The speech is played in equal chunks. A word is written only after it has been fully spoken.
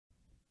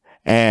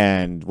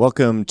And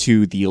welcome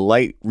to the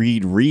Light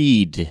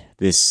Read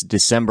this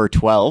December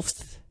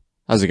 12th.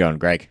 How's it going,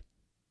 Greg?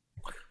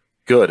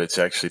 Good. It's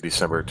actually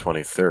December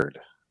 23rd,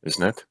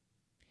 isn't it?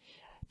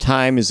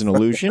 Time is an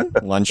illusion.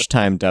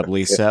 Lunchtime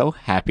doubly so.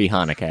 Happy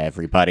Hanukkah,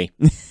 everybody.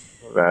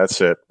 That's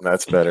it.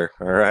 That's better.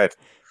 All right.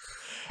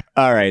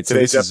 All right. So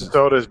Today's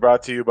episode is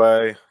brought to you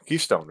by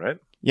Keystone, right?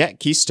 Yeah,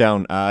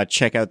 Keystone.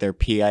 Check out their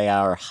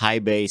PIR high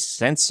bay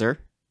sensor.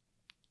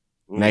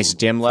 Ooh, Nice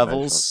dim that's a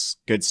levels, nice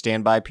good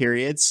standby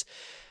periods.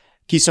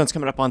 Keystone's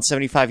coming up on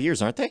 75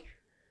 years, aren't they?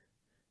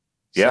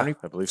 Yeah,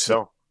 I believe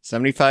so.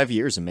 75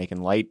 years of making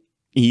light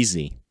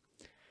easy.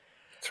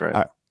 That's right.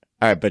 All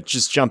right, but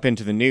just jump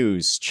into the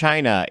news.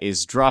 China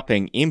is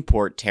dropping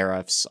import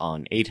tariffs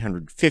on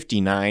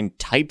 859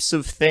 types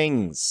of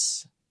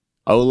things.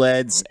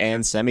 OLEDs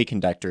and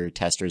semiconductor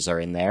testers are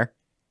in there.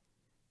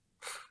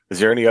 Is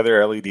there any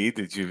other LED?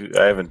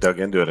 I haven't dug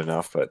into it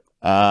enough, but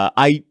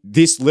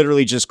This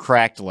literally just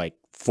cracked like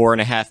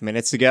 4.5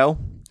 minutes ago.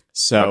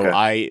 So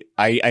Okay.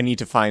 I need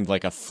to find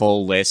like a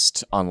full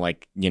list on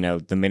like,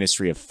 the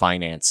Ministry of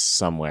Finance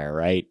somewhere,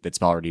 right?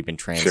 That's already been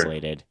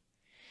translated.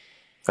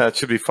 That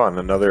should be fun.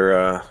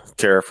 Another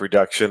tariff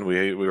reduction.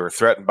 We were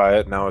threatened by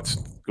it. Now it's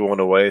going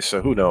away.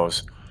 So who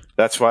knows?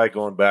 That's why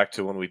going back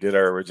to when we did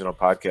our original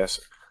podcast,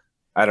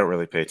 I don't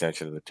really pay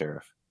attention to the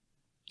tariff.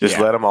 Just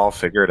Yeah. let them all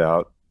figure it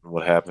out.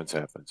 What happens,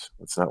 happens.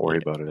 Let's not worry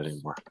about it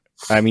anymore.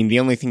 I mean, the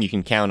only thing you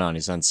can count on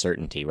is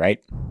uncertainty, right?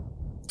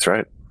 That's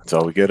right. That's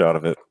all we get out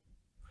of it.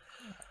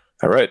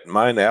 All right.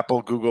 Mine,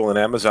 Apple, Google, and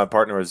Amazon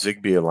partner with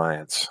Zigbee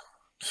Alliance.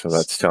 So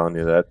that's telling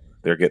you that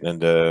they're getting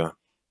into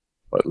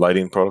what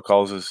lighting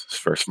protocols is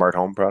for smart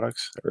home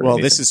products. Well,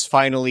 this is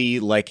finally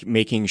like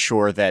making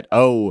sure that,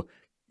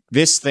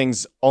 this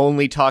thing's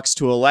only talks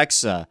to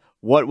Alexa.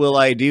 What will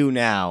I do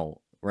now?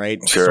 Right?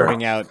 Sure.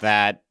 Sorting out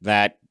that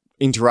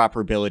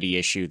interoperability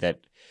issue that,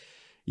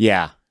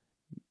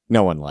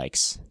 no one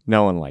likes.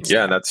 No one likes.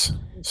 Yeah, and that's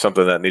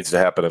something that needs to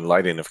happen in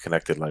lighting if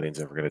connected lighting's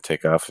ever going to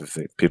take off.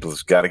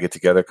 People's got to get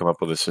together, come up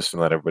with a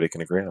system that everybody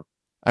can agree on.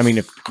 I mean,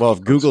 if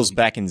Google's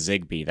back in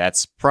Zigbee,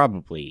 that's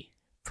probably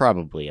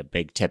a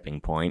big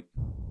tipping point.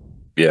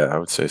 Yeah, I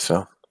would say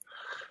so.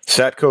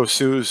 Satco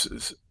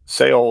sues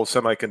Seoul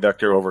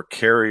Semiconductor over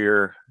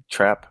carrier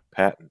trap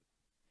patent.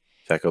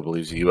 Satco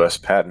believes the U.S.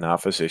 Patent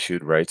Office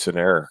issued rights in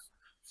error.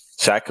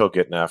 Satco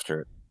getting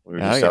after it. We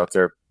were just out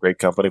there, great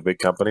company, big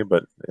company,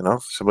 but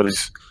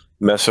somebody's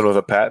messing with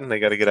a patent, they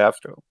got to get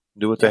after them,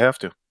 do what they have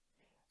to.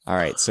 All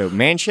right, so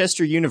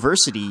Manchester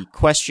University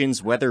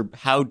questions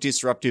how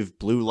disruptive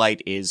blue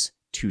light is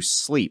to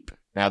sleep.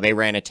 Now, they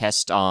ran a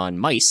test on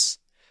mice,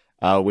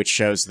 which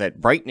shows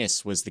that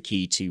brightness was the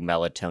key to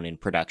melatonin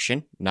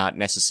production, not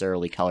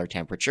necessarily color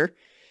temperature.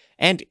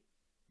 And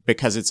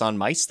because it's on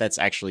mice, that's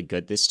actually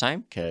good this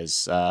time,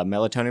 because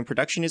melatonin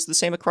production is the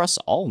same across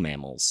all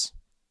mammals.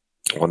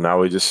 Well, now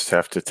we just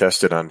have to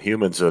test it on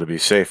humans, though, to be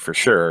safe for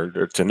sure,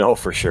 or to know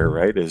for sure,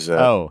 right?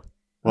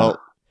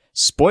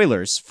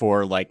 Spoilers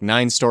for like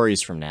 9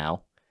 stories from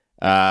now.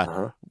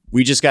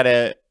 We just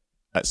gotta.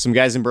 Some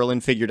guys in Berlin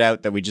figured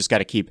out that we just got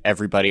to keep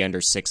everybody under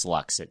 6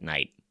 lux at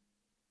night.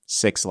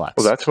 6 lux.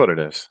 Well, that's what it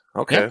is.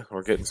 Okay, yeah.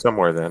 We're getting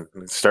somewhere then.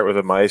 Let's start with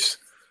the mice,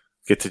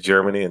 get to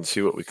Germany, and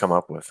see what we come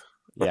up with.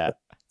 Yeah,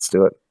 let's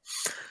do it.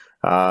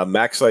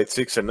 Maxlight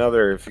seeks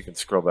another. If you can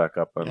scroll back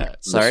up, I'm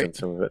missing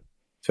some of it.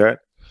 Is that right?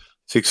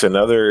 Seeks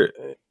another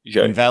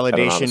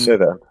invalidation. Say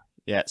that.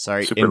 Yeah,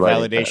 sorry. Super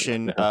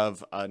invalidation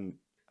of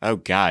oh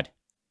God,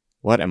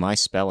 what am I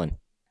spelling?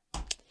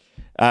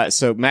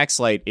 So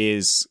Maxlight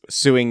is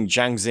suing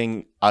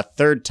Jiangxing a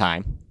third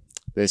time.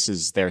 This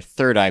is their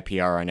third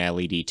IPR on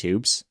LED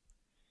tubes.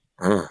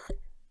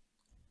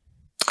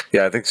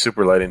 Yeah, I think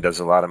Super Lighting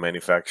does a lot of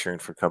manufacturing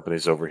for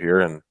companies over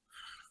here, and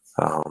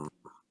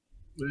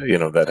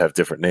that have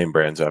different name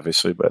brands,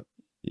 obviously. But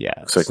yeah,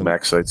 looks like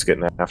Maxlight's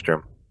getting after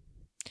them.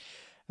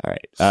 All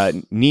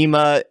right.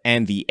 NEMA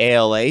and the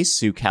ALA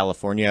sue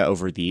California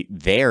over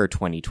their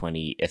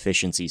 2020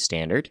 efficiency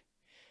standard.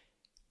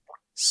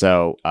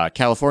 So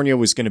California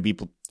was going to be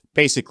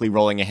basically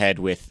rolling ahead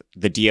with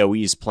the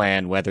DOE's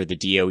plan, whether the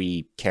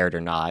DOE cared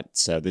or not.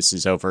 So this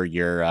is over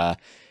your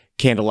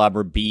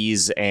candelabra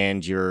Bs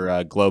and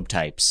your globe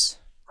types.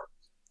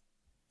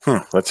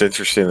 That's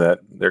interesting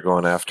that they're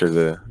going after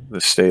the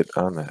state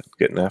on that,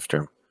 getting after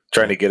them,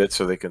 trying to get it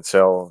so they can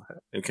sell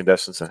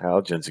incandescents and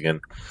halogens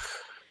again.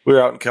 We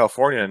were out in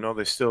California. I know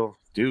they still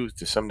do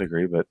to some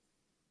degree, but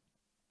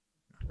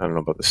I don't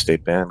know about the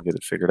state ban. Get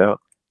it figured out.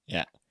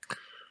 Yeah.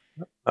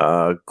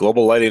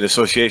 Global Lighting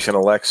Association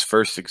elects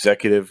first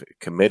executive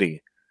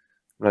committee.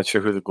 I'm not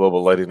sure who the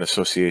Global Lighting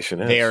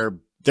Association is.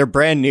 They're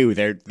brand new.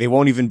 They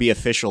won't even be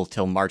official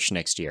till March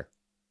next year.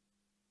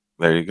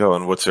 There you go.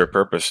 And what's their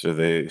purpose? Do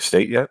they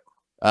state yet?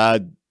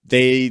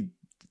 The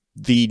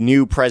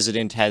new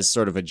president has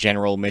sort of a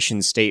general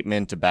mission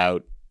statement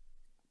about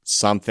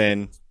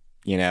something,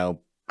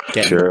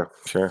 Sure.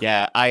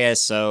 Yeah,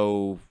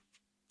 ISO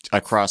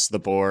across the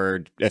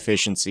board,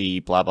 efficiency,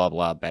 blah, blah,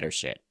 blah, better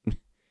shit.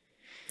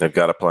 They've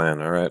got a plan.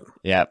 All right.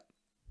 Yep.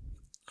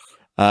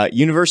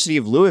 University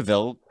of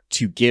Louisville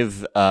to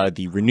give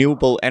the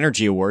Renewable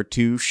Energy Award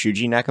to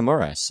Shuji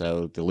Nakamura.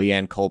 So the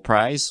Leanne Cole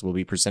Prize will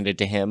be presented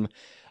to him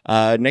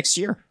next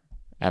year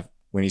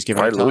when he's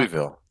giving a talk.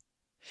 Louisville?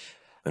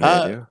 Any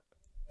idea?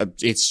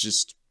 It's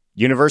just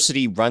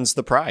university runs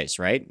the prize,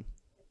 right?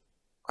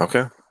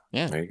 Okay.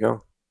 Yeah. There you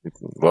go.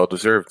 Well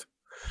deserved.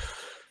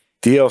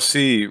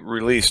 DLC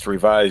released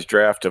revised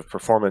draft of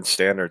performance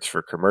standards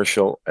for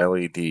commercial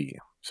LED.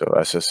 So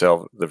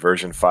SSL, the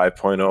version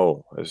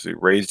 5.0, has the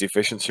raised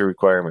efficiency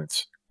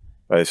requirements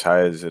by as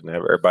high as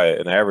by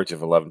an average of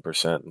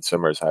 11%, and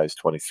some are as high as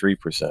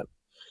 23%.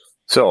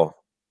 So,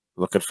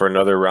 looking for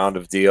another round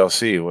of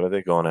DLC. What are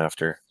they going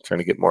after? Trying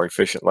to get more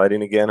efficient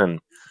lighting again, and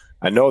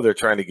I know they're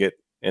trying to get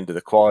into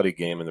the quality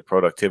game and the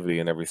productivity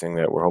and everything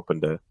that we're hoping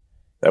that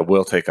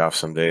will take off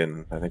someday,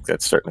 and I think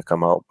that's starting to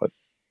come out. But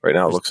right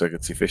now, it looks like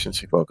it's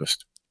efficiency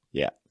focused.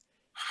 Yeah.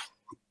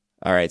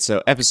 All right.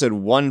 So episode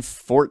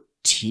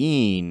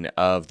 114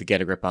 of the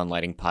Get a Grip on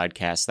Lighting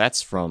podcast.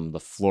 That's from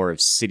the floor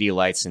of City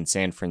Lights in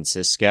San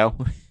Francisco.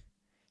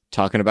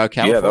 Talking about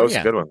California. Yeah, that was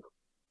a good one.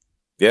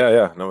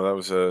 Yeah. No, that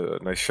was a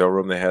nice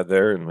showroom they had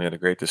there, and we had a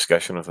great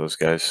discussion with those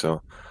guys.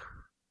 So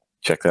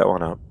check that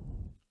one out.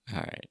 All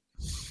right.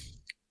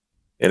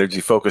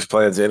 Energy Focus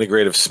plans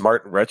integrative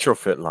smart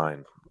retrofit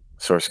line.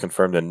 Source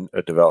confirmed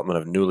a development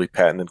of newly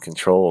patented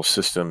control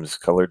systems,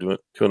 color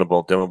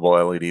tunable, dimmable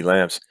LED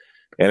lamps.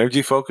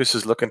 Energy Focus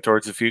is looking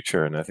towards the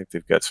future, and I think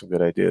they've got some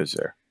good ideas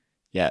there.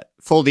 Yeah,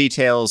 full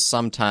details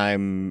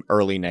sometime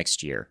early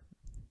next year.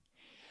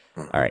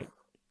 Mm-hmm. All right,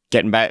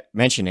 getting back,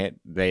 mention it.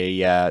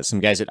 They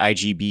some guys at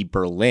IGB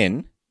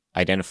Berlin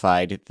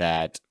identified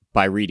that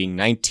by reading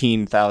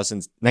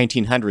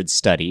 1900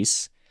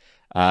 studies,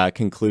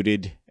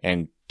 concluded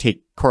and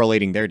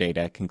correlating their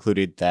data,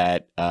 concluded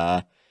that.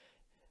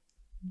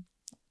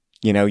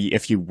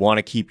 If you want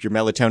to keep your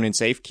melatonin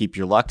safe, keep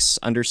your lux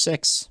under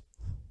 6.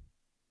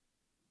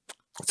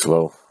 It's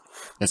low.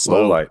 That's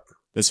low low. Light.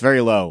 That's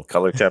very low.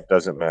 Color temp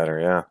doesn't matter,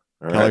 yeah.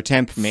 All Color right.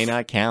 temp may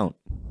not count.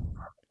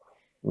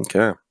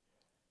 Okay.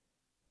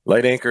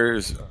 Light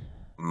Anchors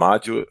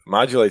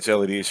modulates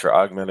LEDs for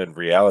augmented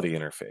reality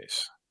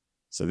interface.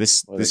 So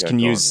this can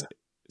use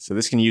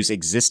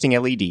existing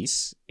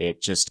LEDs.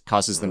 It just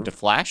causes them to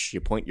flash. You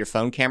point your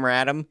phone camera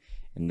at them,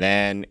 and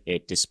then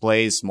it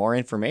displays more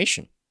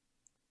information.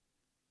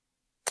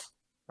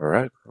 All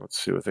right, let's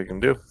see what they can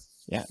do.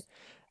 Yeah.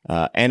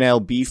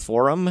 NLB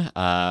Forum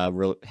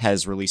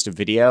has released a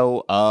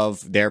video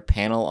of their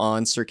panel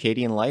on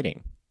circadian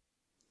lighting.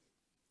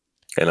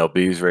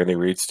 NLB's Randy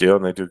Reed's deal,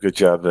 and they do a good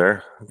job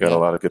there. Got a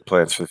lot of good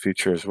plans for the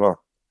future as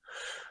well.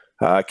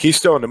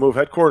 Keystone to move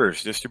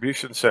headquarters,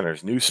 distribution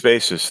centers, new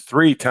spaces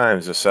 3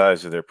 times the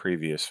size of their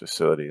previous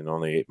facility and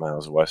only 8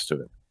 miles west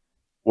of it.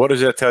 What does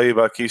that tell you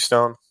about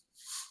Keystone?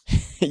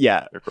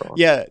 Yeah.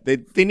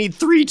 They need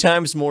 3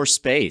 times more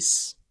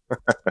space.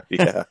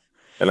 Yeah,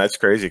 and that's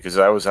crazy because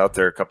I was out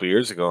there a couple of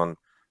years ago, and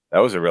that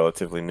was a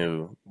relatively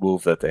new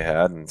move that they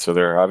had, and so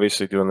they're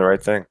obviously doing the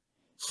right thing.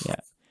 Yeah.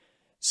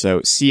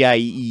 So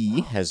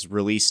CIE has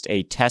released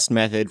a test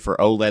method for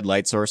OLED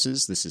light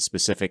sources. This is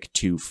specific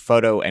to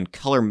photo and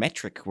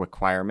colorimetric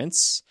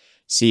requirements.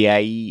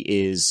 CIE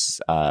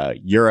is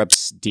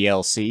Europe's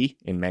DLC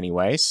in many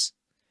ways.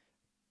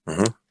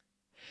 Mm-hmm.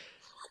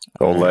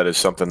 OLED is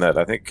something that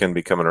I think can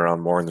be coming around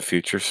more in the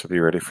future, so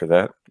be ready for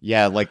that.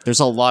 Yeah, like there's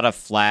a lot of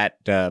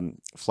flat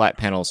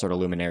panel sort of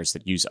luminaires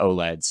that use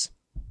OLEDs.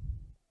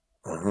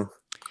 Mm-hmm.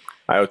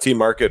 IoT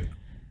market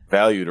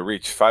value to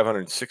reach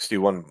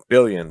 $561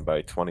 billion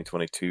by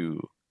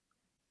 2022.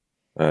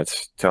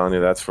 That's telling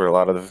you that's where a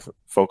lot of the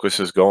focus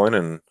is going,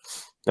 and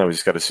now we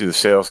just got to see the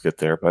sales get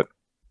there, but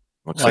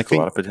looks like a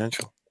lot of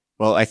potential.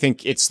 Well, I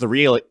think it's the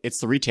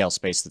retail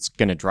space that's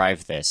going to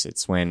drive this.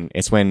 It's when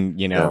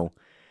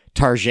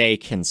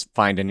Target can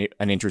find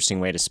an interesting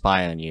way to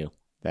spy on you.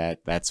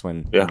 That's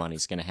when the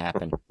money's going to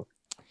happen.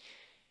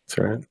 That's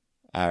right.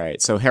 All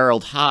right. So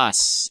Harold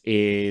Haas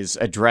is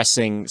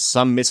addressing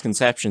some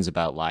misconceptions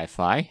about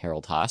Li-Fi.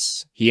 Harold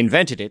Haas, he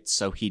invented it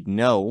so he'd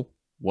know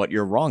what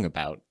you're wrong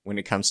about when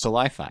it comes to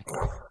Li-Fi.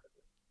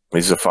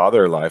 He's the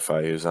father of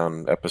Li-Fi. He was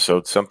on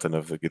episode something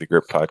of the Get a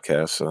Grip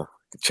podcast, so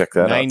check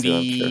that 90 out.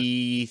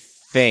 90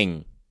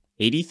 thing.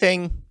 80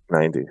 thing?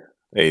 90.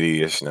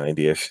 80-ish,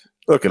 90-ish.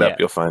 Look it up.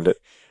 You'll find it.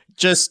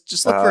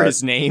 Just look for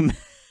his name.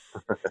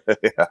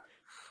 Yeah.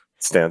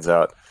 Stands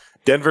out.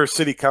 Denver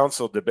City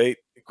Council debate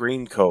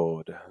green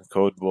code.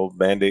 Code will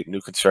mandate new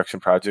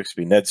construction projects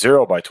be net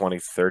zero by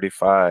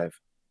 2035.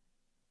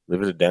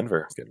 Live it to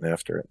Denver, getting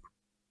after it.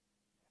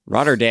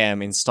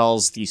 Rotterdam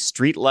installs the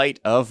streetlight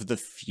of the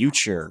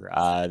future.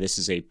 This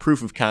is a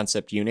proof of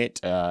concept unit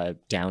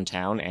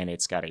downtown, and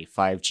it's got a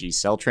 5G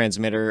cell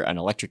transmitter, an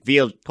electric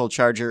vehicle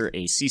charger,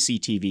 a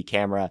CCTV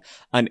camera,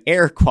 an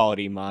air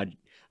quality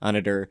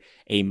monitor,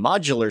 a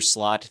modular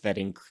slot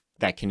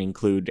that can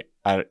include,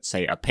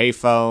 say, a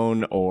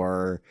payphone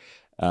or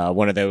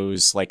one of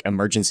those like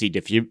emergency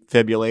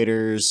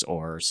defibrillators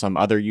or some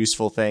other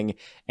useful thing,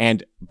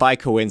 and by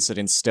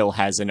coincidence still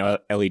has an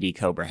LED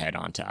Cobra head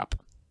on top.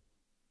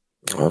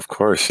 Of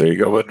course, there you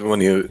go. But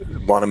when you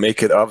want to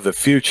make it of the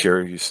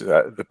future,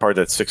 the part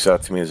that sticks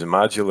out to me is the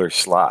modular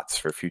slots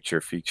for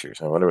future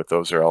features. I wonder what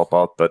those are all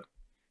about. But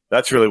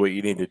that's really what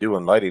you need to do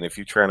in lighting. If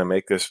you're trying to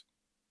make this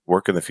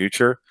work in the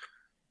future,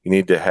 you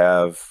need to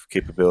have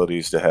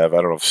capabilities to have, I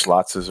don't know if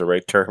slots is the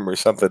right term or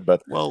something,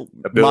 but Well,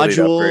 ability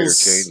to upgrade or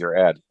modules. change or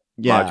add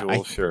Yeah,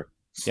 modules. Sure.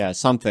 yeah,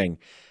 something.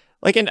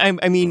 Like, and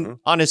I mean, Hmm.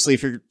 honestly,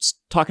 if you're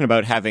talking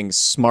about having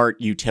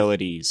smart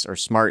utilities or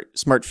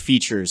smart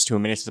features to a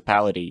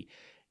municipality,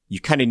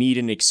 you kind of need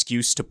an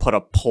excuse to put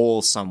a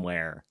pole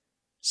somewhere.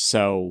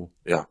 So,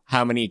 Yeah.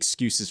 how many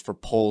excuses for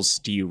poles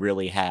do you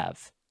really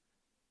have?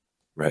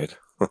 Right.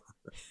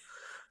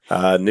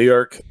 New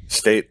York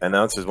State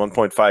announces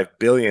 1.5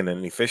 billion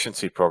in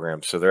efficiency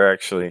programs. So they're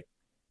actually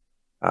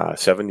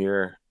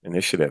 7-year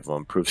initiative will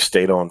improve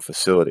state-owned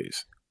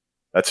facilities.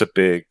 That's a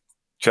big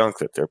chunk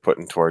that they're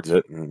putting towards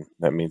it, and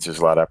that means there's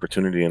a lot of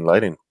opportunity in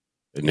lighting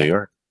in New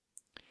York.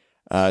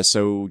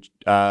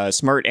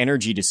 Smart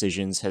Energy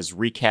Decisions has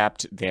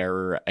recapped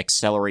their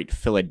Accelerate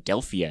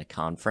Philadelphia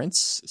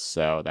conference.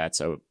 So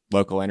that's a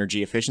local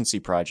energy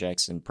efficiency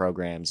projects and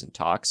programs and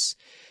talks.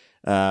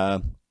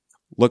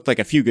 Looked like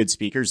a few good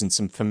speakers and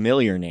some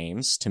familiar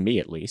names, to me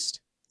at least.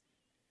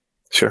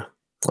 Sure.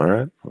 All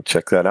right. We'll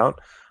check that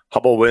out.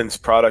 Hubble wins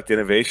Product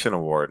Innovation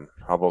Award.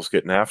 Hubble's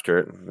getting after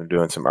it. They're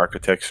doing some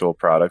architectural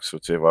products,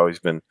 which they've always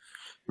been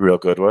real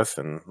good with,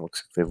 and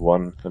looks like they've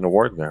won an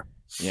award there.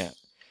 Yeah.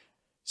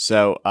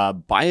 So,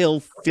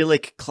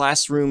 biophilic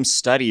classroom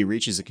study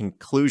reaches a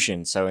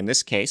conclusion. So, in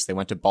this case, they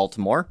went to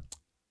Baltimore,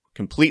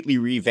 completely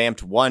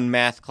revamped one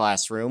math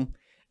classroom,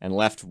 and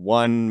left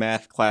one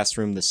math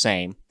classroom the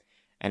same.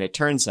 And it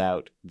turns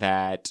out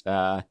that,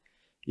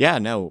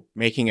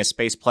 making a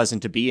space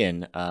pleasant to be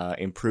in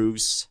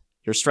improves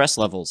your stress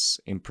levels,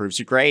 improves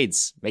your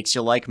grades, makes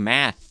you like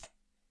math.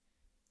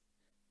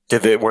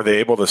 Were they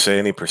able to say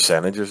any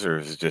percentages, or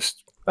is it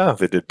just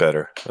they did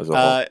better as a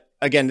whole?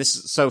 Again,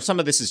 some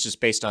of this is just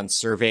based on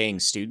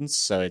surveying students,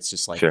 so it's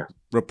just like Sure.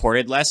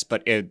 reported less,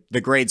 but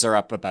the grades are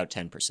up about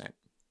 10%.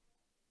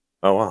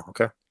 Oh wow,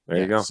 okay, there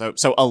you go.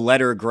 So a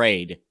letter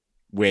grade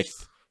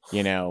with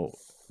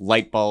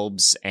light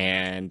bulbs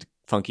and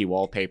funky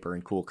wallpaper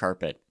and cool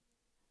carpet.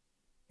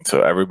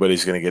 So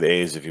everybody's going to get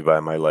A's if you buy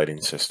my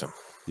lighting system.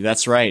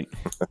 That's right.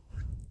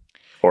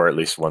 Or at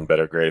least one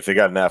better grade. If they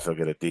got an F, they'll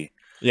get a D.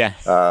 Yeah.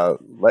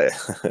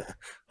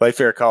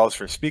 Lightfair calls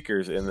for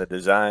speakers in the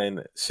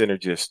Design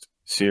Synergist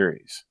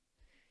series.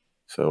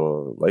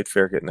 So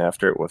Lightfair getting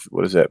after it.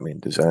 What does that mean?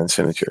 Design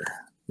Synergist.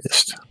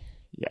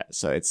 Yeah.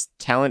 So it's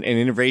talent and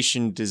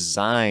innovation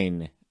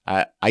design.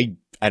 I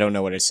don't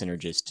know what a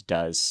synergist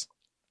does.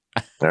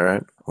 All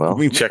right. Well,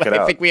 check it out.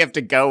 I think we have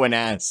to go and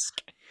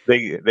ask.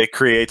 They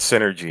create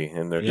synergy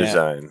in their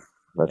design.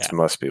 That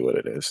must be what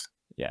it is.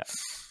 Yeah.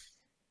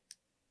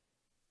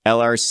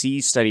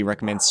 LRC study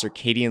recommends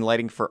circadian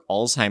lighting for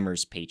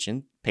Alzheimer's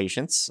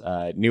patients.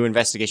 New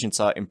investigation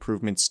saw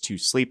improvements to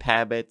sleep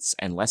habits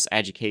and less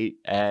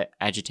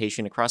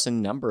agitation across a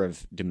number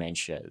of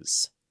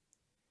dementias.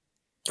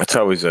 That's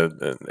always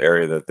an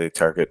area that they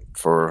target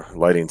for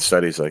lighting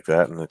studies like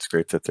that, and it's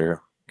great that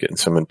they're getting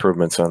some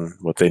improvements on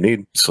what they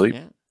need, sleep,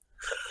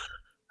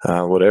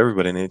 what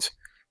everybody needs.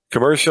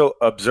 Commercial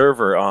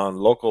Observer on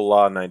Local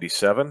Law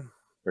 97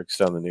 breaks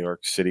down the New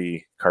York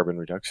City carbon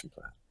reduction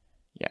plan.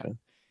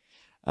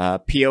 Yeah.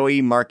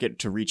 PoE market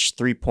to reach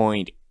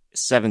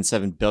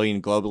 3.77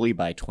 billion globally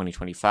by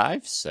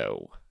 2025.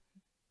 So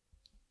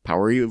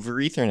power over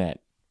Ethernet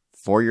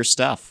for your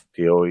stuff.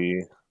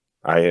 PoE,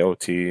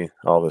 IoT,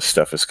 all this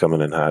stuff is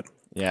coming in hot.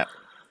 Yeah.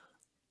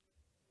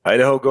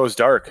 Idaho goes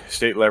dark.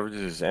 State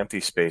leverages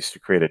empty space to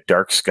create a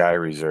dark sky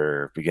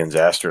reserve. Begins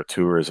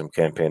astrotourism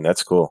campaign.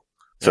 That's cool.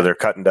 So they're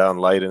cutting down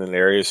light in an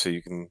area so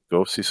you can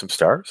go see some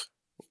stars.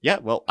 Yeah,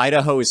 well,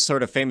 Idaho is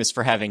sort of famous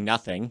for having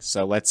nothing,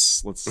 so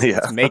let's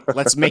make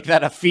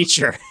that a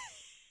feature.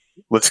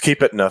 Let's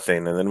keep it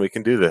nothing, and then we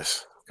can do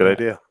this. Good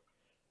idea.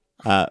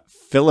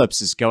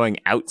 Philips is going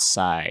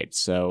outside,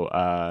 so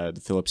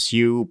the Philips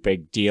Hue,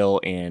 big deal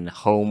in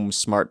home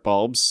smart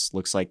bulbs.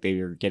 Looks like they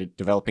are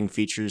developing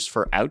features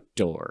for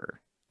outdoor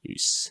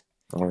use.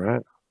 All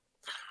right.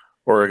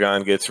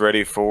 Oregon gets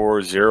ready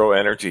for zero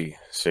energy.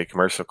 State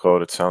commercial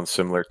code. It sounds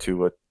similar to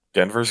what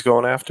Denver's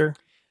going after.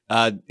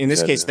 In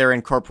this case, they're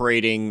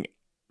incorporating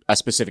a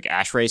specific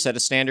ASHRAE set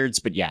of standards,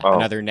 but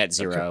another net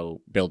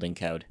zero building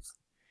code.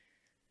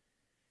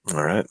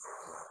 All right.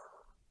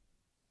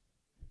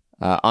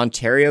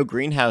 Ontario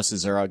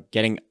greenhouses are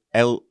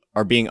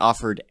being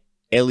offered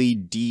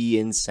LED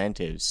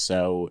incentives.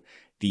 So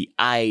the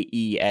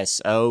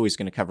IESO is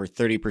going to cover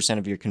 30%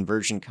 of your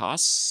conversion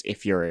costs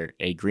if you're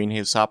a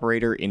greenhouse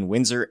operator in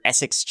Windsor,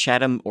 Essex,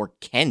 Chatham, or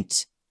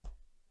Kent.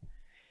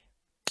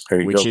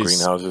 There you go,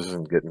 greenhouses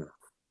and getting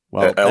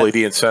LED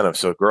incentives.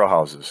 So grow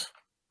houses.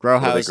 Grow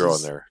houses. What are they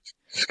growing there,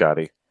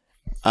 Scotty?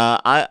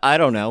 I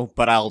don't know,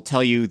 but I'll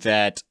tell you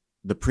that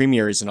the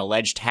premier is an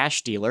alleged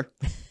hash dealer.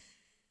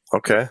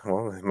 Okay,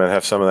 well, we might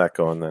have some of that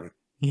going then.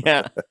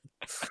 Yeah.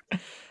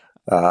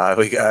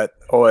 We got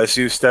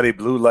OSU study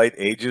blue light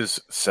ages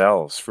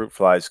cells. Fruit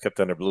flies kept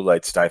under blue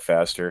lights die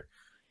faster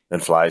than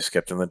flies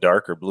kept in the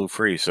dark or blue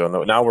free. So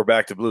now we're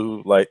back to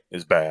blue light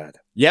is bad.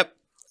 Yep.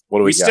 What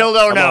do We we got? still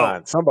don't Come know.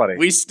 on, somebody.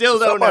 We still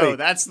don't Somebody. know.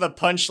 That's the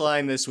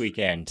punchline this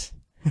weekend.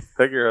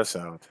 Figure us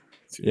out.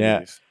 Jeez.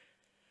 Yeah.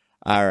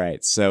 All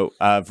right. So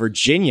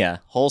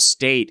Virginia, whole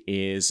state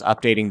is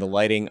updating the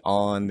lighting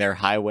on their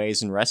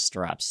highways and rest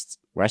stops,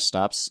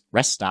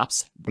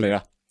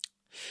 blah,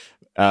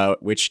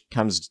 which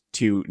comes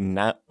to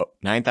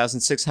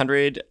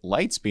 9,600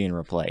 lights being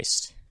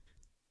replaced.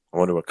 I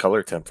wonder what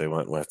color temp they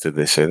went with. Did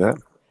they say that?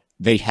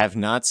 They have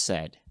not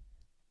said.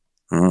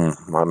 I'm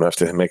going to have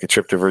to make a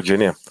trip to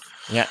Virginia.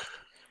 Yeah.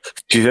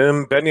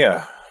 Jim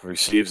Benya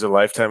receives a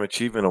Lifetime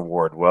Achievement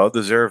Award.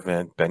 Well-deserved,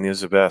 man.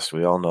 Benya's the best.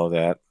 We all know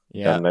that.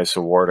 Yeah. Got a nice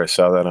award. I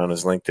saw that on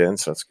his LinkedIn,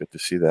 so it's good to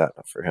see that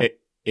for him.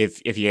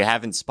 If you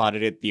haven't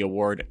spotted it, the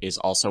award is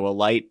also a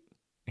light.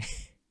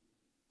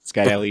 It's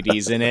got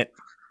LEDs in it.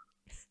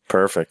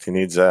 Perfect. He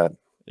needs that.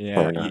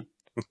 Yeah.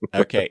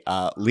 Okay.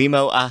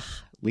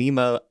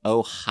 Lima,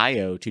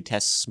 Ohio to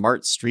test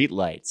smart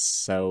streetlights.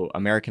 So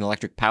American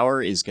Electric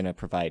Power is going to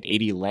provide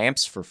 80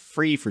 lamps for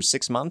free for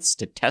 6 months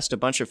to test a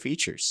bunch of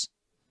features.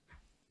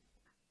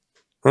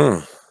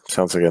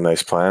 Sounds like a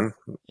nice plan.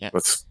 Yeah.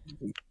 Let's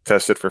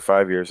test it for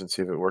 5 years and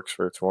see if it works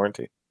for its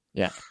warranty.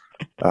 Yeah.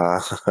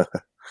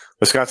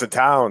 Wisconsin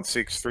town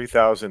seeks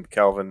 3,000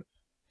 Kelvin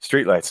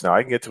streetlights. Now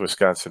I can get to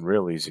Wisconsin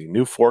real easy.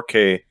 New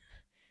 4K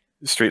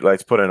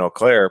streetlights put in Eau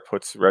Claire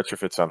puts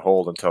retrofits on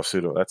hold until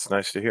pseudo. That's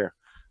nice to hear.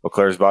 Eau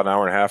Claire's about an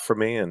hour and a half from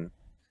me, and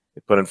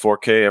they put in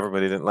 4K.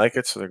 Everybody didn't like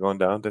it, so they're going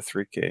down to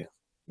 3K.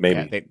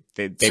 Maybe.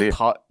 Yeah,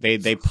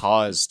 they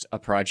paused a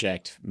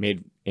project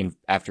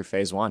after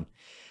phase 1.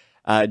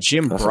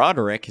 Jim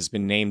Broderick has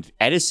been named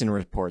Edison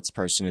Report's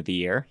Person of the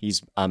Year.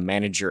 He's a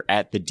manager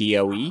at the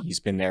DOE. He's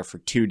been there for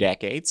 2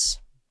 decades.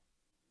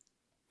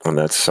 And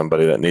that's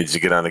somebody that needs to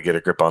get on the Get a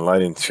Grip on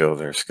Lighting show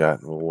there, Scott.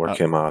 We'll work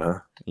him on, huh?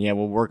 Yeah,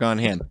 we'll work on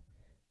him.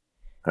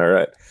 All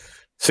right.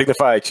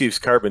 Signify achieves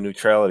carbon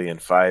neutrality in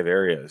 5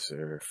 areas.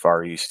 Their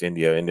Far East,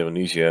 India,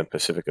 Indonesia, and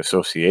Pacific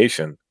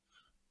Association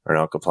are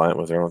now compliant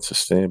with their own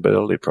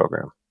sustainability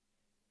program.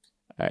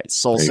 All right.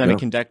 Seoul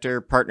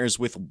Semiconductor partners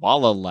with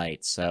Walla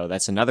Light. So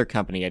that's another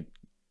company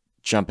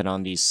jumping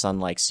on these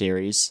sun-like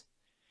series.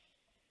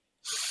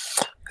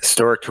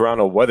 Historic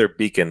Toronto weather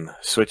beacon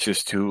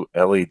switches to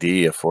LED,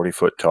 a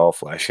 40-foot tall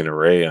flashing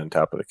array on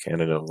top of the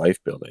Canada Life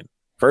building.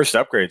 First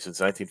upgrade since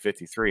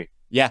 1953.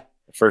 Yeah.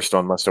 The first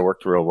one must have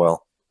worked real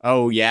well.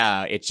 Oh,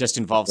 yeah. It just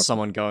involves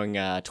someone going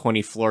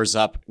 20 floors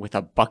up with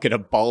a bucket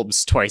of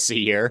bulbs twice a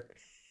year.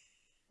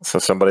 So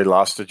somebody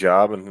lost a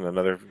job and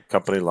another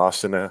company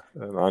lost an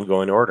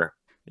ongoing order.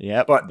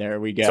 Yep, but there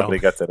we go. Somebody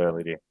got that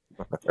LED.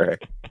 All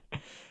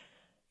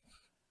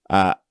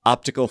right.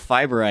 Optical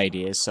fiber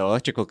ideas. So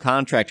Electrical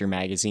Contractor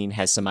Magazine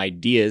has some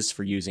ideas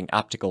for using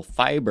optical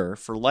fiber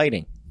for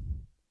lighting.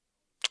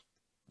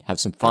 Have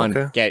some fun.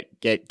 Okay.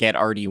 Get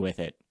arty with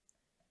it.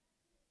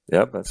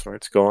 Yep, that's where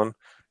it's going.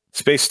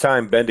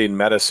 Space-time bending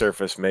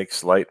metasurface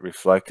makes light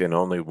reflect in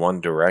only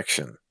one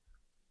direction.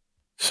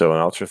 So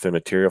an ultra-thin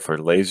material for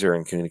laser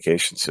and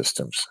communication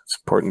systems. It's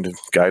important to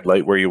guide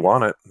light where you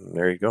want it. And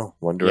there you go,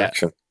 one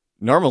direction.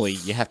 Yeah. Normally,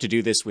 you have to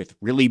do this with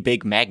really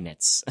big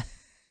magnets.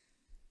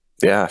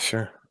 Yeah,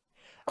 sure.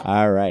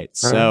 All right.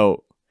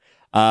 So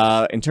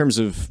in terms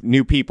of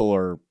new people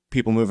or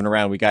people moving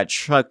around, we got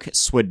Chuck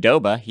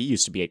Swadoba. He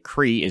used to be at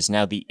Cree, is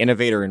now the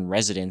innovator in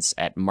residence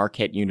at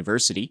Marquette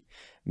University.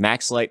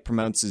 Maxlight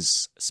promotes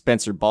his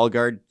Spencer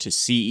Ballgard to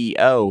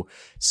CEO.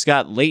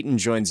 Scott Layton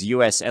joins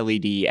US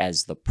LED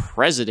as the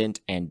president,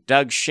 and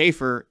Doug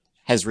Schaefer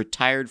has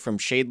retired from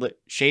Shadler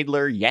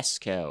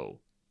Yesco.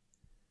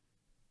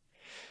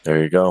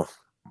 There you go.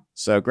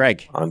 So,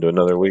 Greg. On to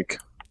another week.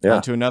 Yeah.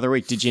 On to another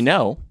week. Did you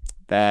know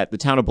that the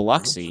town of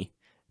Biloxi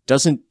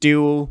doesn't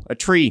do a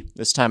tree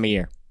this time of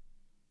year?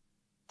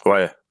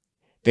 Why?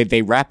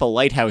 They wrap a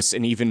lighthouse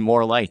in even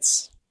more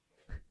lights.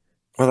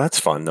 Well, that's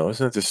fun, though.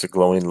 Isn't it just a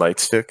glowing light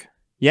stick?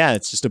 Yeah,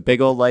 it's just a big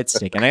old light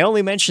stick. And I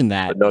only mention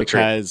that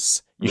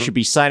because you should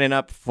be signing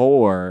up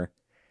for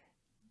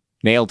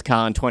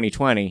NailedCon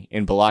 2020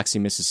 in Biloxi,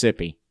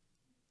 Mississippi.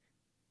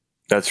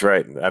 That's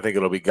right. I think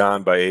it'll be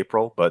gone by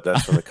April, but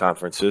that's when the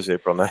conference is,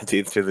 April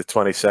 19th through the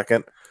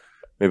 22nd.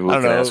 Maybe we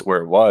can ask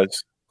where it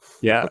was.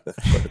 Yeah.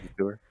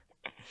 All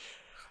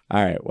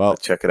right. Well,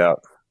 check it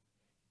out.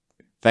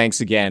 Thanks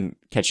again.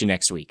 Catch you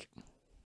next week.